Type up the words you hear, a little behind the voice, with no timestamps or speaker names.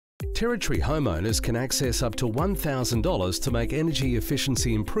Territory homeowners can access up to $1,000 to make energy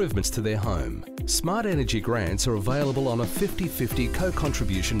efficiency improvements to their home. Smart Energy grants are available on a 50-50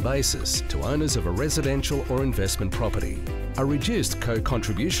 co-contribution basis to owners of a residential or investment property. A reduced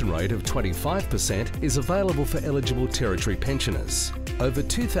co-contribution rate of 25% is available for eligible Territory pensioners. Over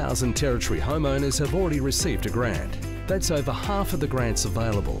 2,000 Territory homeowners have already received a grant. That's over half of the grants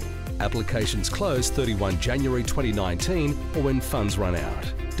available. Applications close 31 January 2019 or when funds run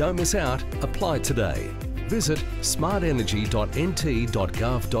out. Don't miss out, apply today. Visit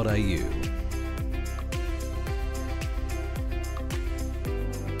smartenergy.nt.gov.au.